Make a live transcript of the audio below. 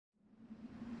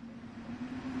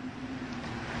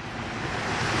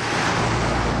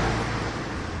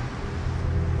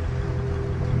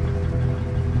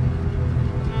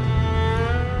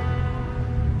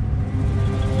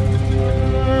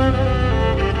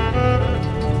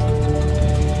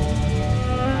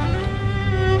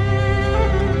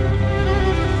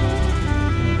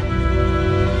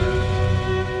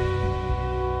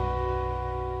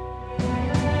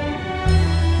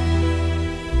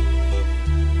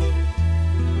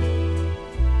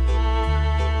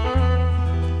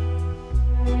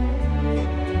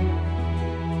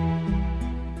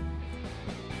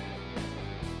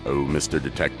Mr.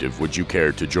 Detective. Would you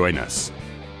care to join us?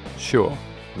 Sure,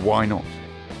 why not?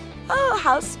 Oh,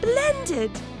 how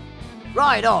splendid!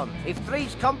 Right on. If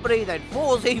three's company, then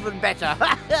four's even better.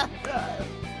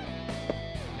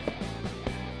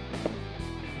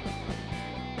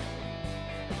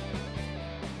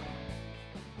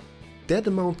 Dead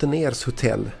Mountaineer's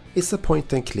Hotel is a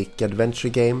point-and-click adventure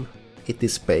game. It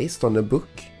is based on a book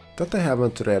that I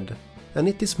haven't read, and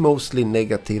it is mostly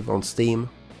negative on Steam.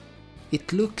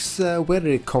 It looks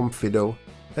very comfy though,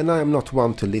 and I am not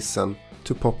one to listen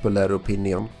to popular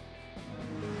opinion.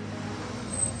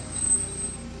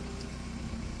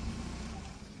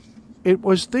 It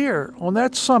was there, on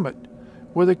that summit,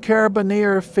 where the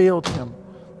carabiner failed him.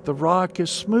 The rock is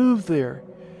smooth there.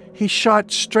 He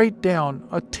shot straight down,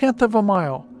 1/10 of a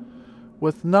mile,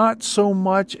 with not so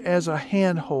much as a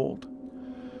handhold.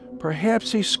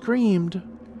 Perhaps he screamed.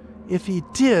 If he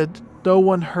did, no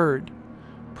one heard.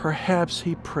 Perhaps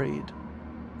he prayed.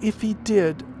 If he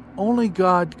did, only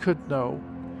God could know.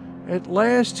 At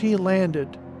last he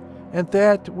landed, and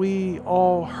that we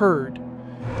all heard.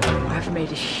 I've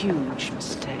made a huge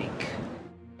mistake.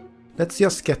 Let's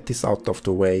just get this out of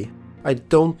the way. I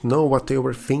don't know what they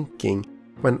were thinking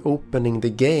when opening the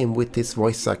game with this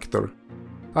voice actor.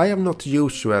 I am not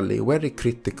usually very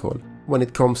critical when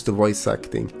it comes to voice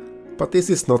acting, but this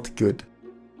is not good.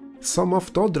 Some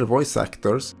of the other voice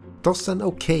actors does an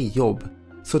okay job,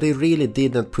 so they really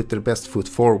didn't put their best foot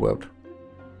forward.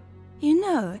 You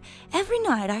know, every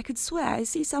night I could swear I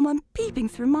see someone peeping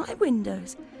through my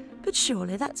windows, but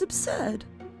surely that's absurd.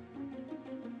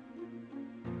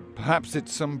 Perhaps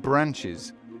it's some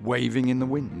branches waving in the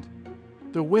wind.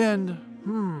 The wind,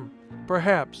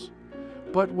 perhaps.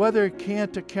 But weather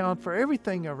can't account for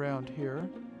everything around here.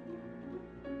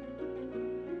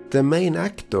 The main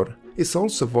actor is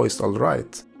also voiced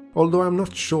alright, although I'm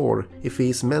not sure if he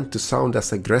is meant to sound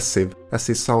as aggressive as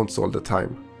he sounds all the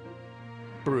time.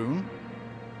 Brune?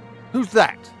 Who's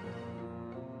that?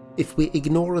 If we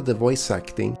ignore the voice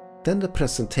acting, then the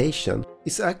presentation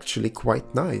is actually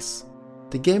quite nice.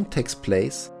 The game takes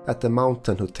place at the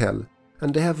Mountain Hotel,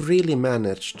 and they have really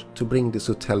managed to bring this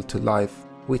hotel to life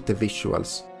with the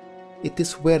visuals. It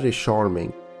is very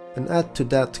charming, and add to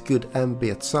that good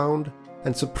ambient sound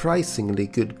and surprisingly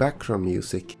good background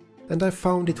music, and I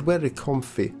found it very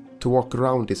comfy to walk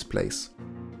around this place.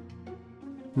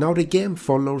 Now the game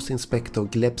follows Inspector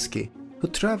Glebski, who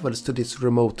travels to this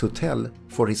remote hotel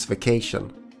for his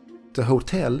vacation. The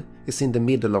hotel is in the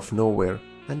middle of nowhere,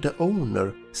 and the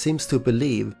owner seems to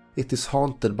believe it is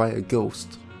haunted by a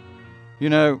ghost. You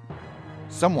know,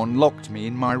 someone locked me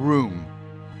in my room.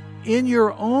 In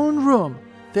your own room?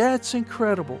 That's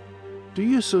incredible. Do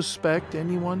you suspect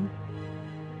anyone?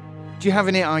 Do you have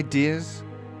any ideas?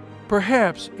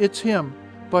 Perhaps it's him,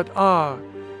 but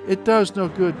it does no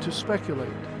good to speculate.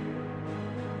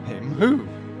 Him? Who?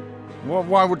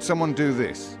 Why would someone do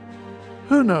this?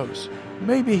 Who knows?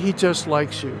 Maybe he just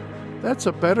likes you. That's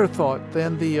a better thought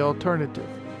than the alternative.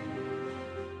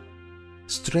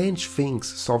 Strange things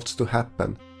starts to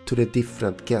happen to the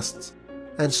different guests,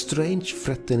 and strange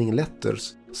threatening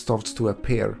letters starts to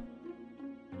appear.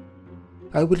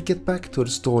 I will get back to the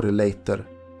story later,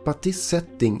 but this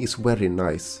setting is very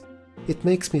nice. It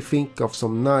makes me think of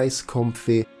some nice,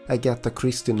 comfy Agatha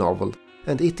Christie novel,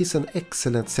 and it is an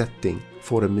excellent setting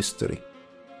for a mystery.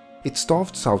 It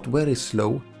starts out very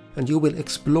slow, and you will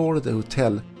explore the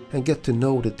hotel and get to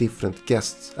know the different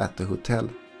guests at the hotel.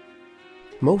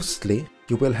 Mostly,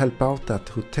 you will help out at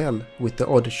the hotel with the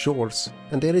odd chores,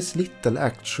 and there is little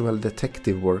actual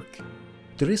detective work.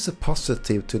 There is a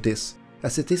positive to this,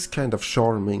 as it is kind of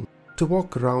charming to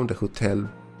walk around the hotel,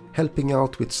 helping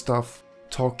out with stuff,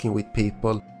 talking with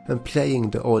people, and playing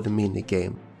the odd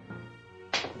mini-game.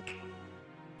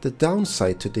 The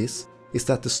downside to this is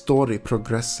that the story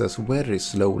progresses very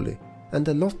slowly, and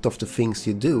a lot of the things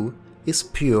you do is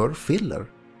pure filler.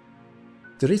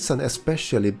 There is an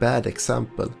especially bad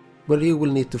example where you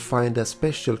will need to find a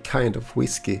special kind of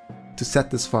whiskey to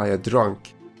satisfy a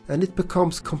drunk, and it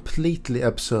becomes completely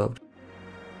absurd.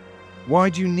 Why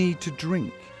do you need to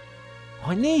drink?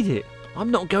 I need it.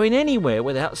 I'm not going anywhere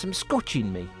without some scotch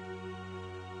in me.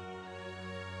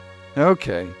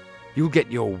 Okay, you'll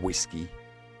get your whiskey.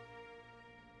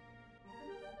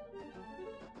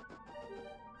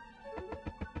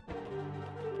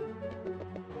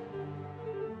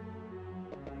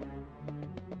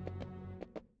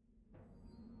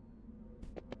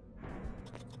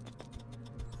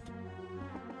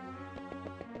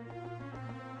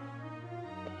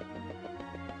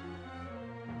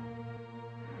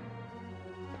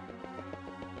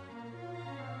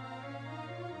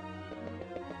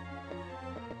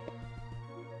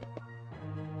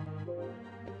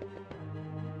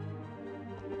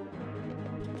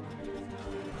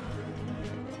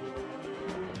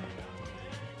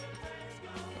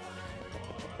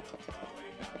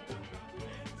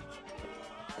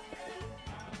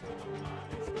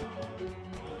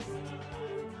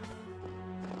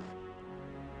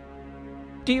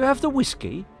 Do you have the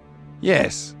whiskey?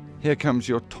 Yes, here comes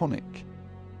your tonic.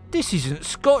 This isn't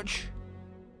Scotch.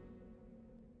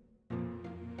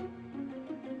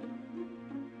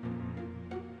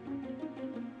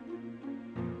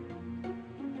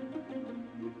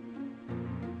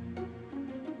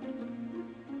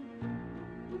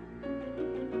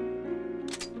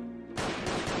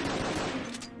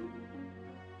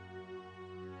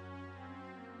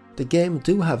 The game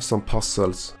do have some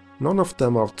puzzles, none of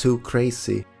them are too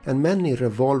crazy, and many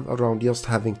revolve around just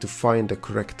having to find the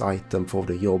correct item for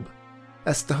the job.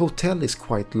 As the hotel is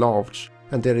quite large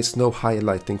and there is no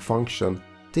highlighting function,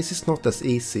 this is not as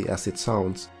easy as it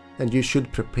sounds, and you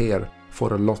should prepare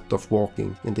for a lot of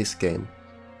walking in this game.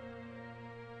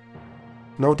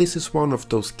 Now this is one of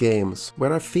those games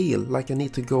where I feel like I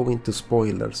need to go into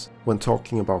spoilers when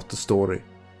talking about the story,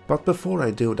 but before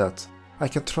I do that, I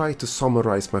can try to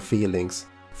summarize my feelings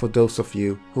for those of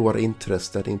you who are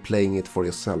interested in playing it for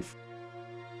yourself.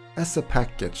 As a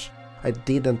package, I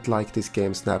didn't like this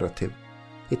game's narrative.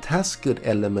 It has good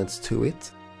elements to it,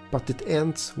 but it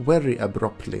ends very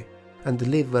abruptly and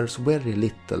delivers very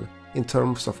little in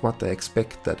terms of what I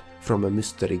expected from a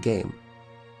mystery game.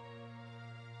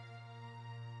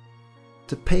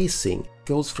 The pacing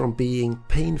goes from being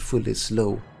painfully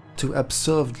slow to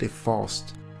absurdly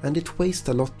fast, and it wastes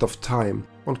a lot of time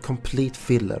on complete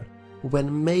filler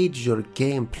when major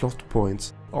game plot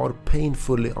points are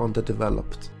painfully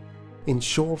underdeveloped. In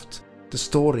short, the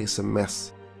story is a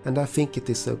mess, and I think it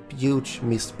is a huge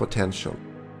missed potential.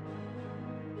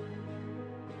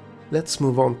 Let's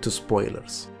move on to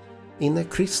spoilers. In a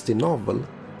Christie novel,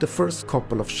 the first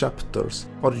couple of chapters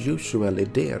are usually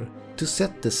there to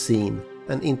set the scene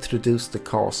and introduce the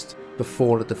cast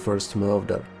before the first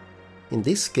murder. In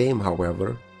this game,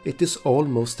 however, it is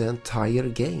almost the entire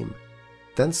game.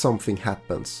 Then something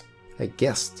happens. A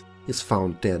guest is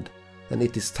found dead, and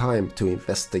it is time to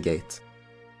investigate.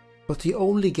 But you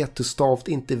only get to start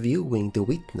interviewing the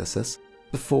witnesses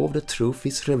before the truth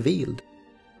is revealed.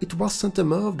 It wasn't a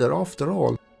murder after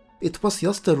all. It was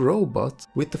just a robot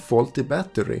with a faulty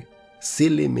battery.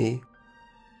 Silly me.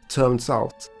 Turns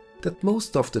out that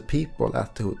most of the people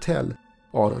at the hotel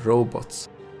are robots,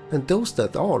 and those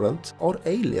that aren't are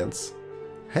aliens.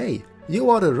 Hey, you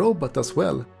are a robot as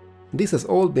well. This has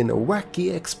all been a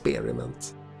wacky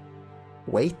experiment.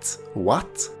 Wait,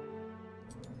 what?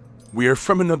 We are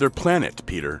from another planet,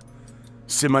 Peter.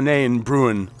 Simone and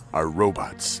Bruin are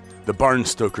robots. The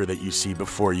barnstoker that you see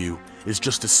before you is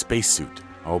just a spacesuit,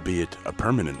 albeit a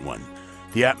permanent one.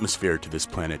 The atmosphere to this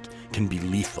planet can be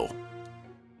lethal.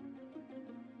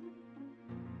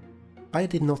 I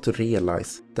did not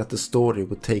realize that the story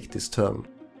would take this turn.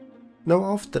 Now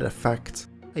after the fact,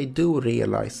 I do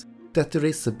realize that there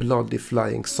is a bloody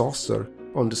flying saucer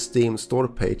on the Steam store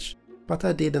page, but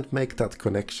I didn't make that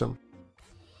connection.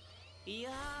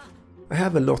 I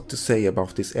have a lot to say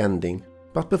about this ending,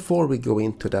 but before we go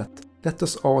into that, let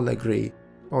us all agree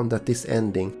on that this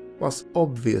ending was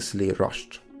obviously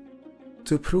rushed.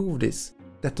 To prove this,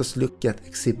 let us look at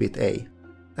Exhibit A,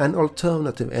 an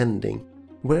alternative ending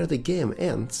where the game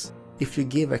ends if you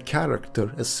give a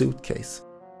character a suitcase.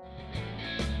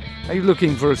 Are you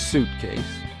looking for a suitcase?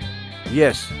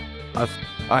 Yes,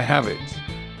 I have it.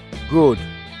 good.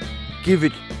 Give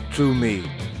it to me.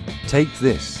 Take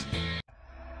this.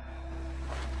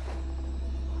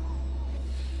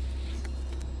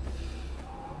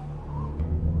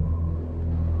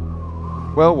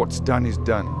 Well, what's done is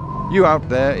done. You out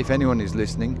there, if anyone is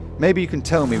listening, maybe you can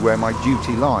tell me where my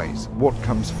duty lies. What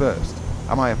comes first?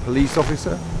 Am I a police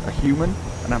officer, a human,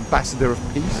 an ambassador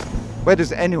of peace? Where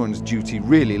does anyone's duty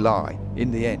really lie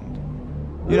in the end?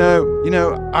 You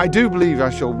know, I do believe I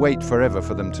shall wait forever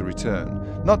for them to return.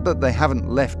 Not that they haven't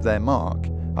left their mark.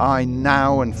 I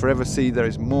now and forever see there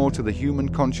is more to the human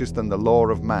conscience than the law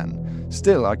of man.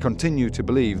 Still, I continue to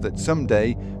believe that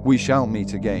someday we shall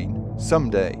meet again.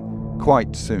 Someday.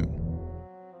 Quite soon.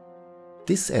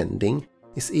 This ending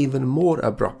is even more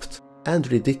abrupt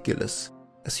and ridiculous,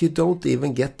 as you don't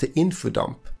even get the info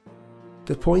dump.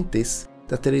 The point is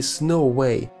that there is no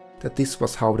way that this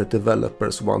was how the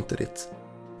developers wanted it.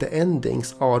 The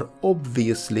endings are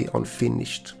obviously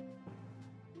unfinished.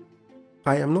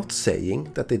 I am not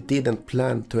saying that they didn't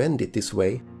plan to end it this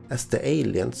way, as the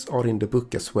aliens are in the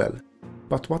book as well,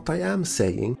 but what I am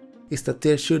saying is that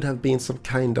there should have been some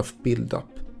kind of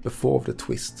build-up before the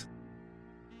twist.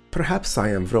 Perhaps I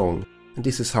am wrong, and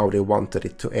this is how they wanted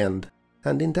it to end,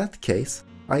 and in that case,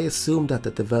 I assume that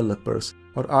the developers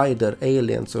are either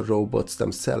aliens or robots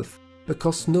themselves,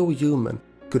 because no human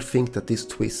could think that this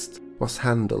twist was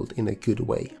handled in a good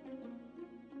way.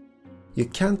 You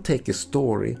can't take a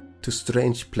story to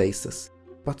strange places,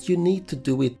 but you need to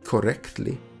do it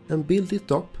correctly and build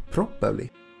it up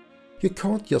properly. You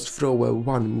can't just throw a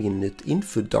 1-minute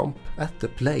info dump at the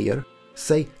player,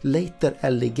 say later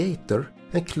alligator,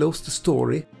 and close the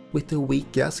story with a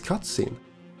weak ass cutscene.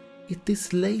 It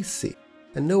is lazy,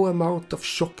 and no amount of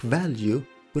shock value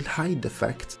will hide the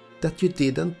fact that you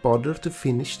didn't bother to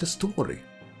finish the story.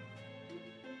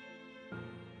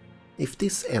 If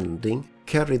this ending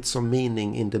carried some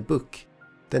meaning in the book,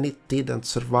 then it didn't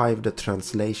survive the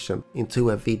translation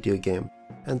into a video game,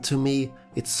 and to me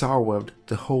it soured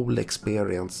the whole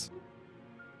experience.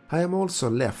 I am also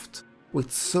left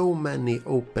with so many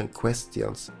open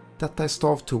questions that I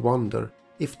start to wonder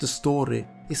if the story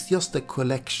is just a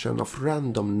collection of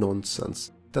random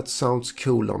nonsense that sounds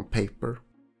cool on paper.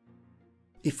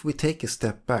 If we take a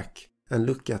step back and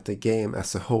look at the game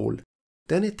as a whole,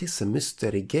 then it is a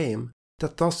mystery game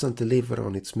that doesn't deliver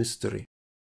on its mystery.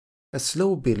 A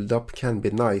slow build-up can be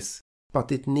nice,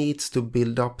 but it needs to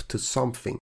build up to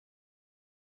something.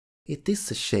 It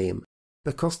is a shame,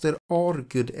 because there are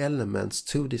good elements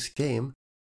to this game,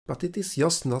 but it is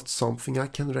just not something I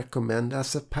can recommend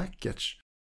as a package.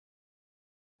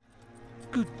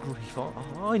 Good grief,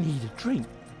 I need a drink.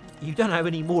 You don't have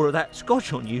any more of that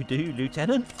scotch on you, do you,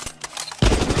 Lieutenant?